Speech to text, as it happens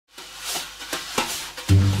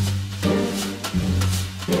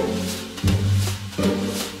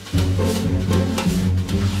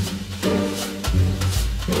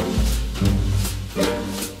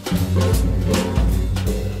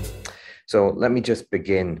So let me just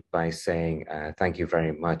begin by saying thank you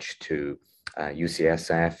very much to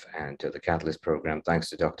UCSF and to the Catalyst program. Thanks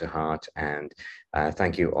to Dr. Hart, and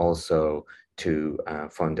thank you also to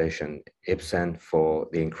Foundation Ipsen for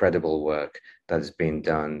the incredible work that has been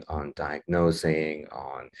done on diagnosing,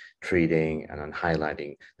 on treating, and on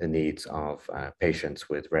highlighting the needs of patients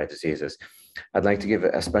with rare diseases. I'd like to give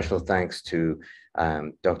a special thanks to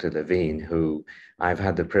Dr. Levine, who I've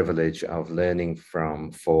had the privilege of learning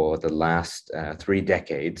from for the last 3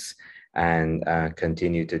 decades, and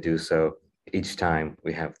continue to do so each time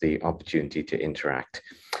we have the opportunity to interact.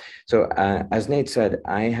 So as Nate said,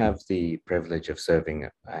 I have the privilege of serving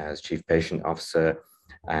as Chief Patient Officer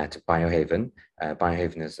at Biohaven.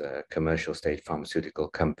 Biohaven is a commercial stage pharmaceutical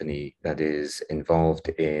company that is involved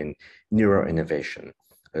in neuroinnovation.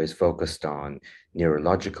 It is focused on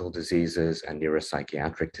neurological diseases and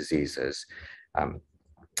neuropsychiatric diseases.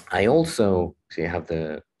 I also have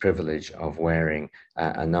the privilege of wearing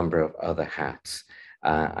a number of other hats.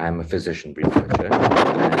 I'm a physician researcher,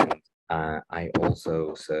 and I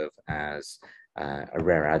also serve as a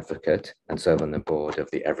rare advocate and serve on the board of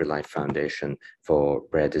the Every Life Foundation for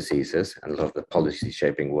Rare Diseases and a lot of the policy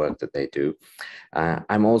shaping work that they do.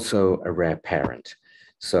 I'm also a rare parent.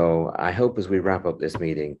 So I hope as we wrap up this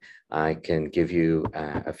meeting, I can give you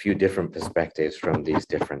a few different perspectives from these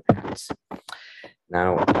different hats.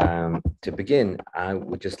 Now, to begin, I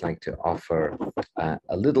would just like to offer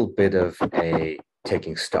a little bit of a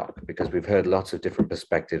taking stock, because we've heard lots of different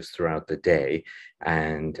perspectives throughout the day,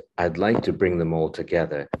 and I'd like to bring them all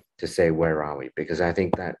together to say, where are we? Because I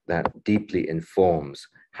think that deeply informs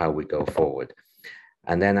how we go forward.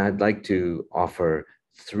 And then I'd like to offer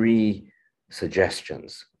 3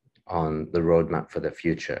 suggestions on the roadmap for the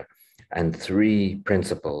future, and 3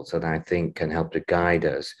 principles that I think can help to guide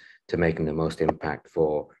us to making the most impact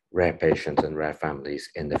for rare patients and rare families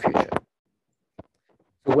in the future.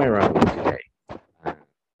 So where are we today?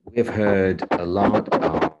 We've heard a lot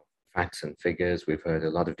of facts and figures. We've heard a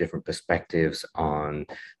lot of different perspectives on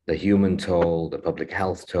the human toll, the public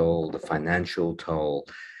health toll, the financial toll.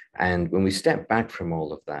 And when we step back from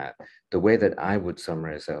all of that, the way that I would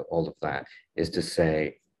summarize all of that is to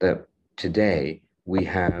say that today we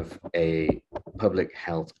have a public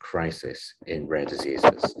health crisis in rare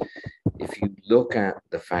diseases. If you look at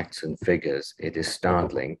the facts and figures, it is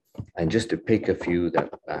startling. And just to pick a few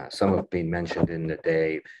that some have been mentioned in the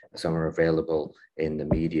day, some are available in the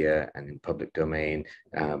media and in public domain.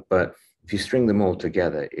 But if you string them all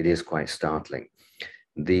together, it is quite startling.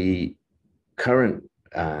 The current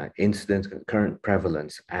incidence, current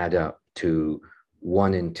prevalence add up to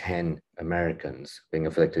 1 in 10 Americans being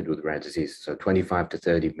afflicted with rare diseases. So 25 to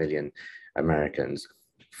 30 million Americans,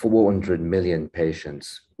 400 million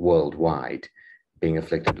patients worldwide being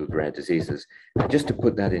afflicted with rare diseases. And just to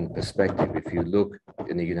put that in perspective, if you look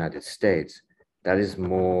in the United States, that is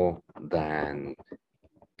more than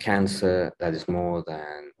cancer, that is more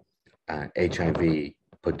than HIV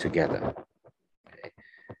put together. Okay.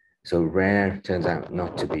 So rare turns out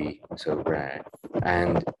not to be so rare.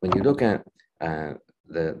 And when you look at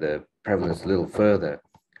the prevalence a little further,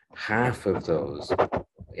 half of those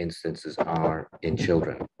instances are in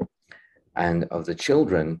children. And of the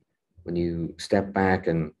children, when you step back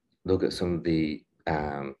and look at some of the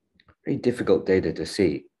very difficult data to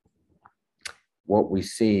see, what we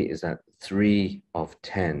see is that 3 of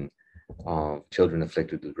 10 of children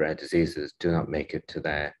afflicted with rare diseases do not make it to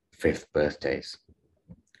their 5th birthdays.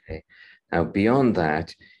 Okay. Now, beyond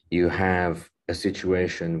that, you have a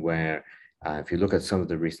situation where if you look at some of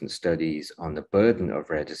the recent studies on the burden of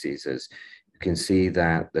rare diseases, you can see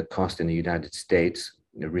that the cost in the United States,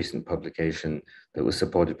 in a recent publication that was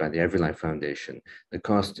supported by the Every Life Foundation, the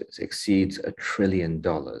cost exceeds $1 trillion.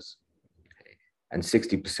 Okay. And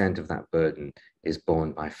 60% of that burden is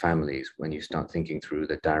borne by families when you start thinking through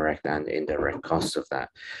the direct and indirect costs of that.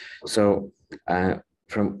 So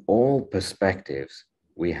from all perspectives,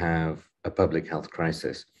 we have a public health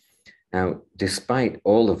crisis. Now, despite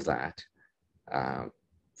all of that,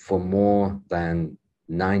 for more than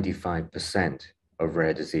 95% of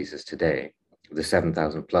rare diseases today, the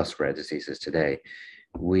 7,000 plus rare diseases today,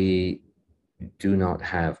 we do not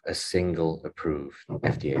have a single approved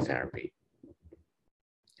FDA therapy.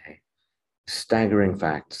 Okay. Staggering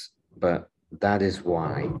facts, but that is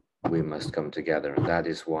why we must come together. And that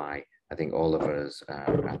is why I think all of us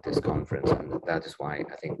are at this conference. And that is why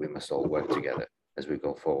I think we must all work together as we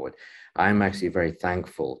go forward. I'm actually very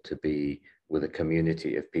thankful to be with a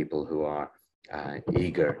community of people who are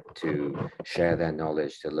eager to share their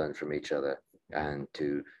knowledge, to learn from each other, and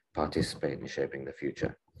to participate in shaping the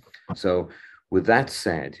future. So with that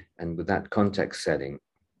said, and with that context setting,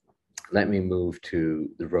 let me move to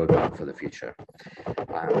the roadmap for the future.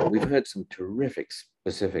 We've heard some terrific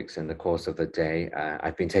specifics in the course of the day.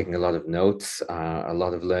 I've been taking a lot of notes, a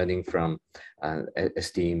lot of learning from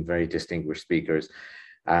esteemed, very distinguished speakers.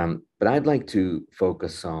 But I'd like to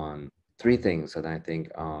focus on three things that I think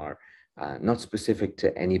are not specific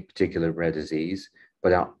to any particular rare disease,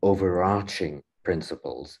 but are overarching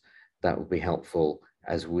principles that will be helpful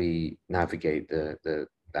as we navigate the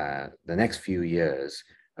next few years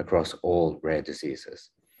across all rare diseases.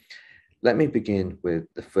 Let me begin with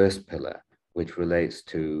the first pillar, which relates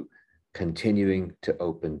to continuing to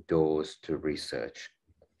open doors to research.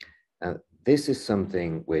 Now, this is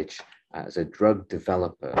something which, as a drug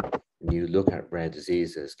developer, when you look at rare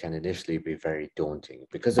diseases, can initially be very daunting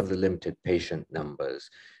because of the limited patient numbers,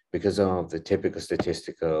 because of the typical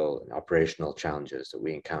statistical and operational challenges that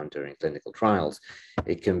we encounter in clinical trials.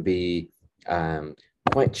 It can be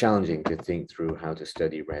quite challenging to think through how to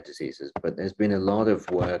study rare diseases, but there's been a lot of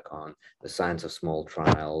work on the science of small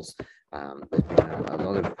trials. There's been a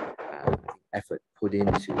lot of effort put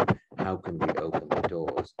into how can we open the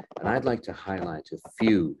doors. And I'd like to highlight a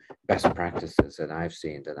few best practices that I've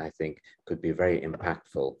seen that I think could be very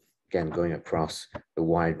impactful, again, going across the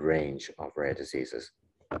wide range of rare diseases.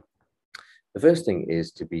 The first thing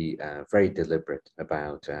is to be very deliberate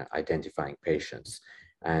about identifying patients.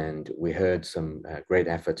 And we heard some great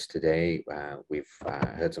efforts today. We've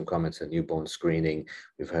heard some comments on newborn screening.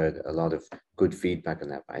 We've heard a lot of good feedback on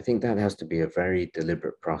that. But I think that has to be a very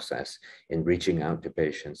deliberate process in reaching out to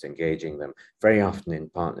patients, engaging them, very often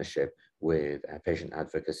in partnership with patient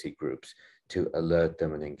advocacy groups to alert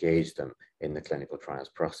them and engage them in the clinical trials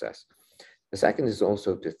process. The second is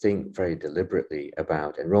also to think very deliberately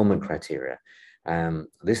about enrollment criteria.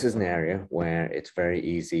 This is an area where it's very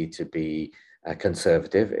easy to be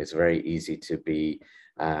conservative. It's very easy to be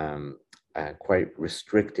quite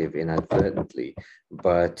restrictive inadvertently,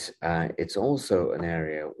 but it's also an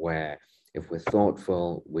area where if we're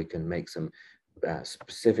thoughtful, we can make some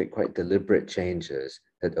specific, quite deliberate changes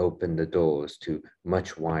that open the doors to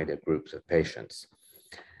much wider groups of patients.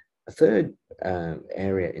 A third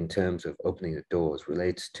area in terms of opening the doors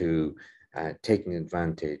relates to taking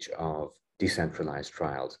advantage of decentralized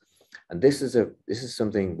trials. And this is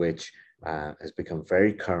something which has become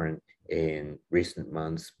very current in recent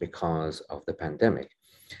months because of the pandemic.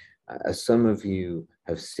 As some of you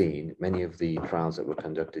have seen, many of the trials that were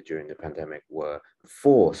conducted during the pandemic were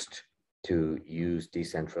forced to use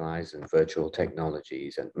decentralized and virtual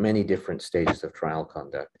technologies and many different stages of trial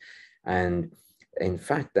conduct. And in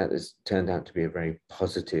fact, that has turned out to be a very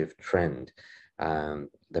positive trend.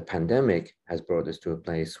 The pandemic has brought us to a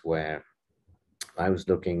place where I was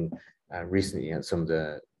looking recently at some of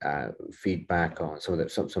the feedback on some of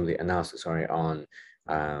the analysis, on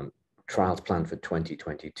trials planned for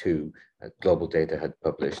 2022. Global Data had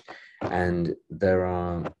published, and there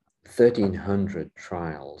are 1,300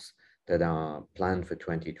 trials that are planned for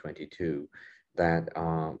 2022 that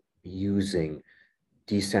are using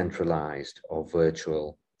decentralized or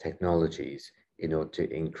virtual technologies in order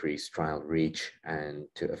to increase trial reach and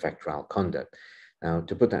to affect trial conduct. Now,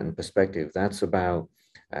 to put that in perspective, that's about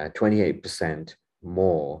 28%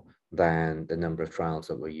 more than the number of trials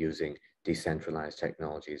that were using decentralized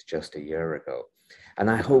technologies just a year ago. And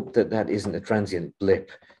I hope that that isn't a transient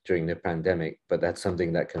blip during the pandemic, but that's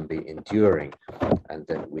something that can be enduring and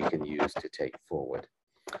that we can use to take forward.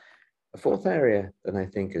 A fourth area that I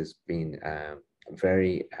think has been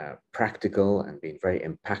very practical and been very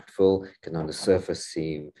impactful, can on the surface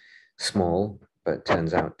seem small, but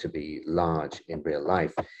turns out to be large in real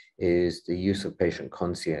life, is the use of patient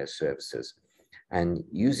concierge services. And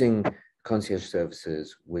using concierge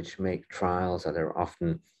services which make trials that are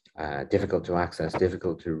often difficult to access,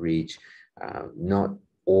 difficult to reach, not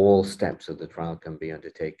all steps of the trial can be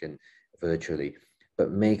undertaken virtually,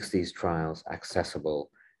 but makes these trials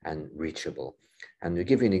accessible and reachable. And to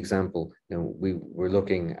give you an example, we were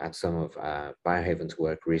looking at some of Biohaven's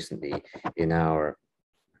work recently in our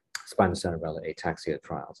spinocerebellar ataxia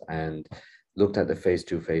trials and looked at the phase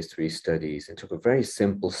 2, phase 3 studies and took a very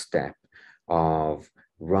simple step of,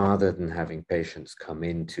 rather than having patients come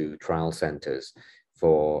into trial centers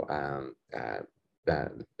for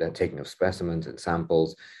the taking of specimens and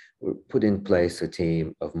samples, we put in place a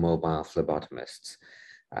team of mobile phlebotomists.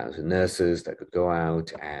 So nurses that could go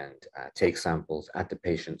out and take samples at the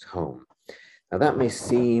patient's home. Now that may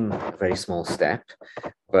seem a very small step,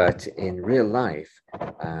 but in real life,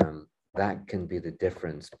 that can be the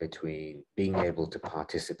difference between being able to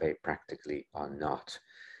participate practically or not.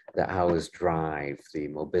 The hours drive, the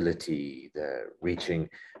mobility, the reaching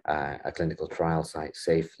a clinical trial site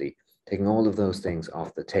safely taking all of those things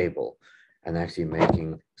off the table and actually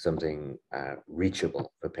making something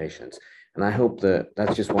reachable for patients. And I hope that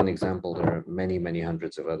that's just one example. There are many, many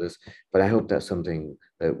hundreds of others, but I hope that's something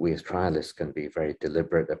that we as trialists can be very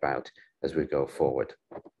deliberate about as we go forward.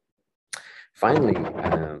 Finally,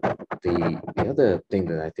 the other thing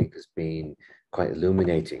that I think has been quite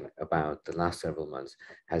illuminating about the last several months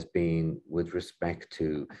has been with respect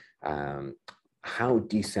to how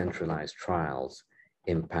decentralized trials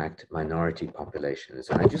impact minority populations.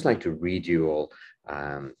 And I'd just like to read you all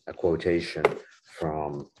a quotation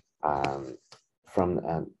from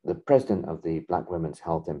the president of the Black Women's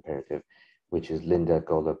Health Imperative, which is Linda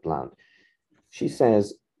Goler-Blount. She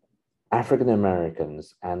says, African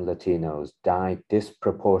Americans and Latinos die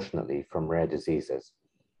disproportionately from rare diseases.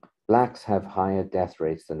 Blacks have higher death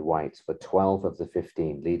rates than whites for 12 of the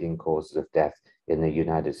 15 leading causes of death in the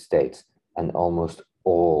United States, and almost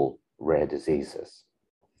all rare diseases.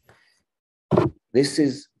 This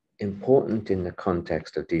is important in the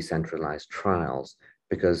context of decentralized trials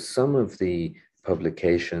because some of the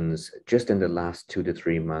publications just in the last 2 to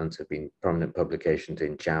 3 months have been prominent publications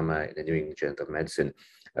in JAMA, in the New England Journal of Medicine,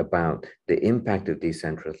 about the impact of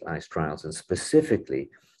decentralized trials and specifically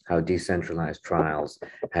how decentralized trials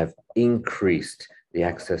have increased the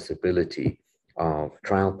accessibility of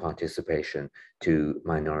trial participation to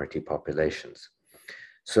minority populations.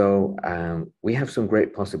 So we have some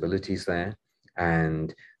great possibilities there,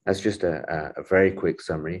 and that's just a very quick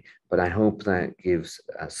summary, but I hope that gives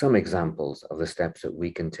some examples of the steps that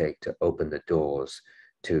we can take to open the doors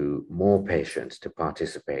to more patients to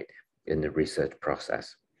participate in the research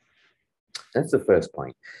process. That's the first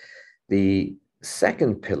point. The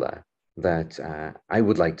second pillar that I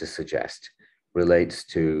would like to suggest relates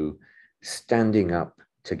to standing up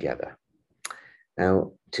together.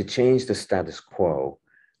 Now, to change the status quo,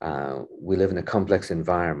 we live in a complex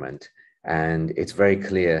environment, and it's very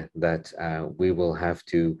clear that we will have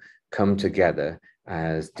to come together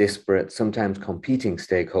as disparate, sometimes competing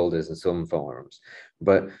stakeholders in some forums.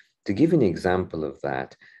 But to give you an example of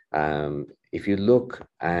that, if you look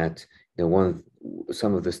at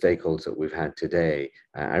some of the stakeholders that we've had today,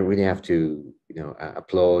 I really have to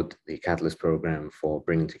applaud the Catalyst program for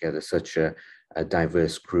bringing together such a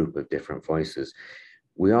diverse group of different voices.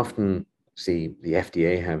 We often see the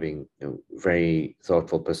FDA having very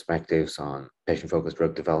thoughtful perspectives on patient-focused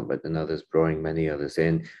drug development and others, drawing many others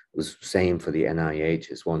in. It was the same for the NIH.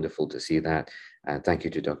 It's wonderful to see that. Thank you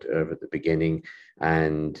to Dr. Irv at the beginning.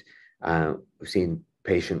 And we've seen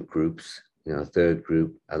patient groups, a third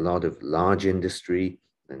group, a lot of large industry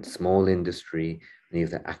and small industry, many of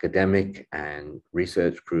the academic and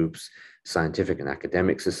research groups, scientific and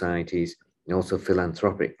academic societies, and also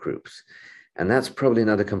philanthropic groups. And that's probably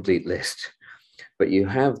not a complete list, but you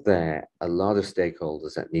have there a lot of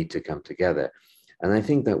stakeholders that need to come together. And I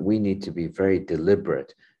think that we need to be very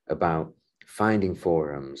deliberate about finding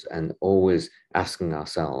forums and always asking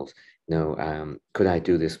ourselves, could I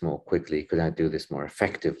do this more quickly? Could I do this more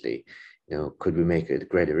effectively? Could we make a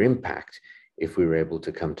greater impact if we were able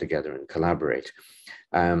to come together and collaborate?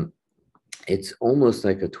 It's almost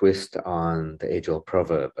like a twist on the age-old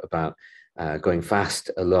proverb about going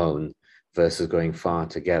fast alone versus going far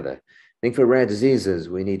together. I think for rare diseases,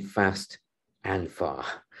 we need fast and far.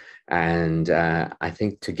 And I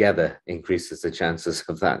think together increases the chances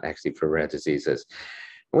of that actually for rare diseases.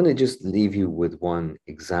 I want to just leave you with one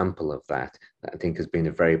example of that I think has been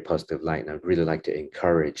a very positive light, and I'd really like to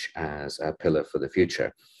encourage as a pillar for the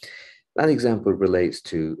future. That example relates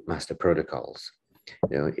to master protocols.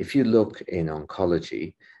 If you look in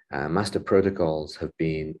oncology, master protocols have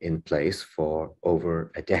been in place for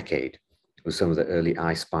over a decade, with some of the early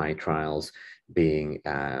I-SPY trials being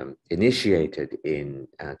initiated in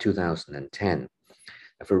 2010.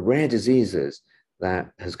 For rare diseases,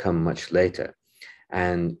 that has come much later.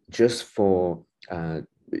 And just to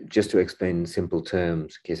explain in simple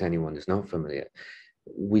terms, in case anyone is not familiar,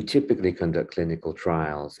 we typically conduct clinical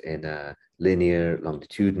trials in a linear,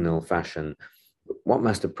 longitudinal fashion. What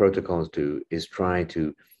master protocols do is try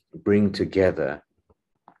to bring together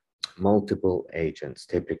multiple agents,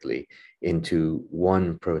 typically, into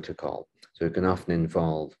one protocol. So it can often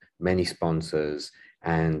involve many sponsors,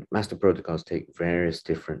 and master protocols take various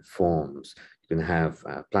different forms. You can have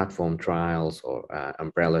platform trials or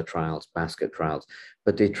umbrella trials, basket trials,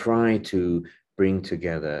 but they try to bring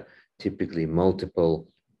together typically multiple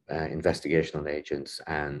investigational agents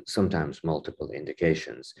and sometimes multiple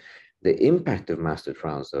indications. The impact of master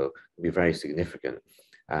trials, though, will be very significant.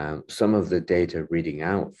 Some of the data reading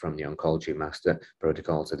out from the oncology master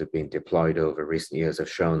protocols that have been deployed over recent years have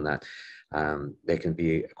shown that There can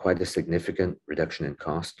be quite a significant reduction in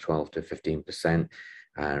cost, 12 to 15%,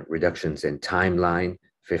 reductions in timeline,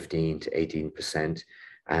 15 to 18%,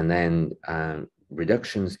 and then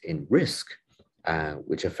reductions in risk,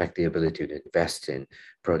 which affect the ability to invest in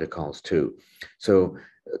protocols too. So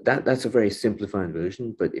that's a very simplified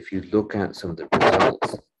version, but if you look at some of the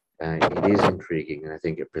results, it is intriguing, and I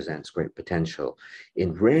think it presents great potential.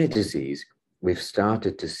 In rare disease, we've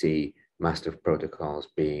started to see master protocols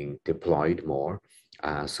being deployed more.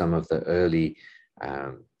 Some of the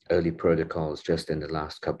early protocols just in the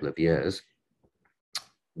last couple of years.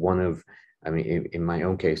 In my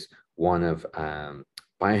own case, one of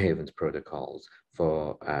Biohaven's protocols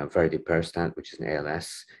for Verdiperstat, which is an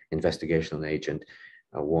ALS investigational agent,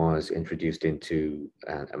 was introduced into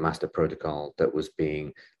a master protocol that was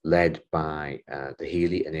being led by the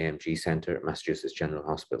Healy and AMG Center at Massachusetts General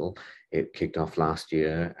Hospital. It kicked off last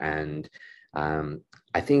year, and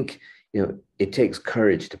I think it takes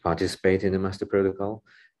courage to participate in a master protocol,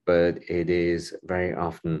 but it is very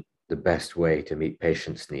often the best way to meet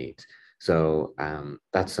patients' needs. So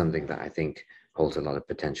that's something that I think holds a lot of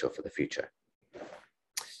potential for the future.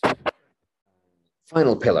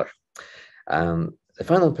 Final pillar. The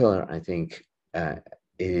final pillar, I think,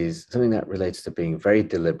 is something that relates to being very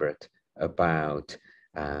deliberate about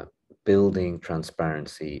building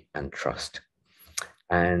transparency and trust.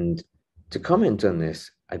 And to comment on this,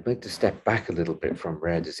 I'd like to step back a little bit from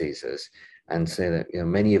rare diseases and say that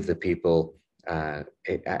many of the people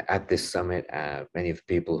at this summit, many of the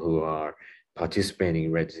people who are participating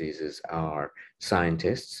in rare diseases are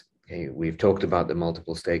scientists. Okay? We've talked about the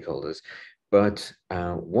multiple stakeholders, but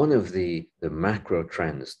one of the macro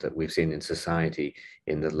trends that we've seen in society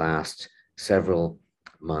in the last several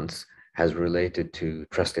months has related to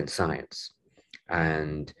trust in science.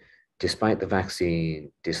 And despite the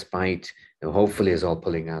vaccine, despite hopefully us all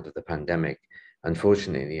pulling out of the pandemic,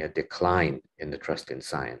 unfortunately, a decline in the trust in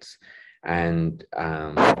science. And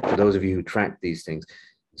for those of you who track these things,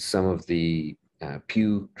 some of the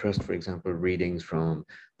Pew Trust, for example, readings from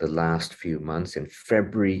the last few months, in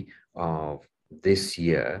February of this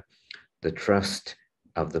year, the trust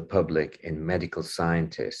of the public in medical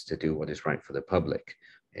scientists to do what is right for the public,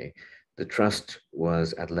 okay, the trust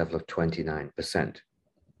was at a level of 29%.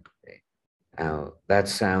 Okay. Now, that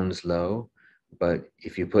sounds low, but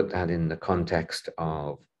if you put that in the context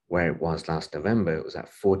of where it was last November, it was at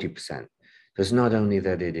 40%. Because not only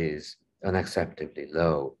that it is unacceptably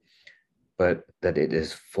low, but that it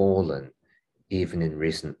has fallen even in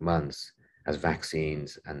recent months as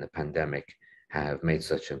vaccines and the pandemic have made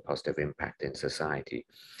such a positive impact in society.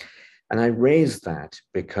 And I raise that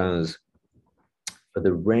because for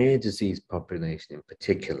the rare disease population in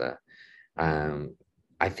particular,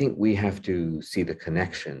 I think we have to see the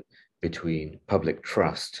connection between public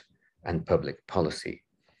trust and public policy.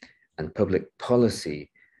 And public policy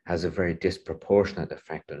has a very disproportionate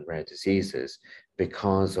effect on rare diseases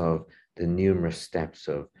because of the numerous steps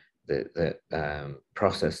of the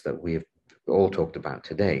process that we've all talked about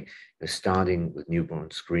today, starting with newborn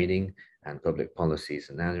screening and public policies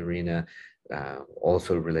in that arena,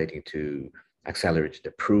 also relating to accelerated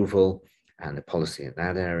approval and the policy in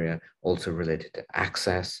that area, also related to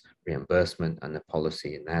access, reimbursement, and the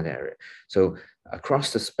policy in that area. So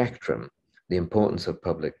across the spectrum, the importance of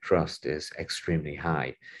public trust is extremely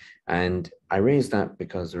high. And I raise that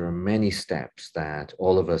because there are many steps that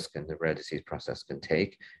all of us in the rare disease process can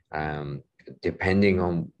take. Depending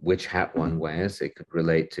on which hat one wears, it could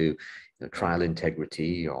relate to trial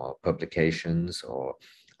integrity or publications or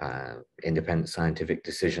independent scientific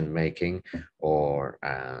decision making or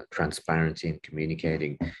transparency in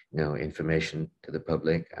communicating information to the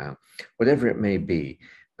public, whatever it may be.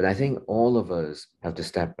 But I think all of us have to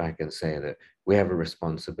step back and say that we have a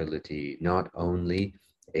responsibility not only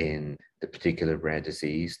in the particular rare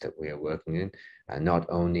disease that we are working in, not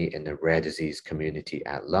only in the rare disease community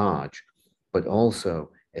at large, but also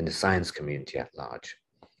in the science community at large.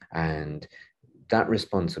 And that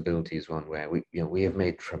responsibility is one where we have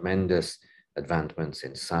made tremendous advancements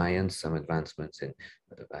in science, some advancements in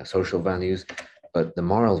social values, but the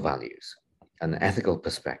moral values and the ethical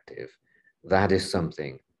perspective, that is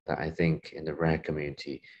something that I think in the rare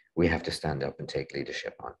community, we have to stand up and take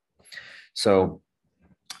leadership on. So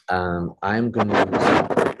I'm going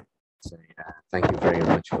to say thank you very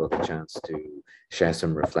much for the chance to share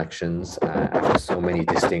some reflections after so many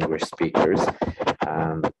distinguished speakers.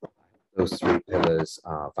 Those three pillars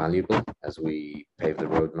are valuable as we pave the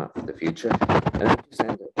roadmap for the future. And I just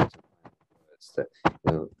end up with words that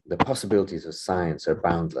the possibilities of science are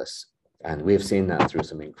boundless. And we have seen that through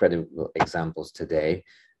some incredible examples today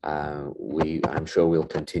I'm sure we'll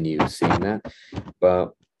continue seeing that,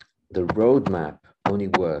 but the roadmap only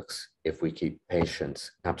works if we keep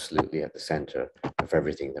patients absolutely at the center of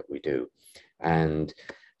everything that we do. And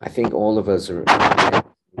I think all of us are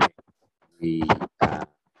the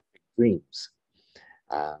dreams,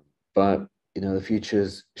 uh, but the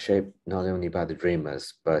future's shaped not only by the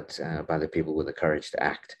dreamers, but by the people with the courage to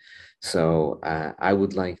act. So I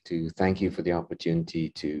would like to thank you for the opportunity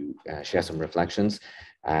to share some reflections,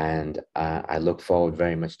 and I look forward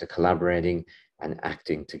very much to collaborating and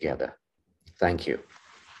acting together. Thank you.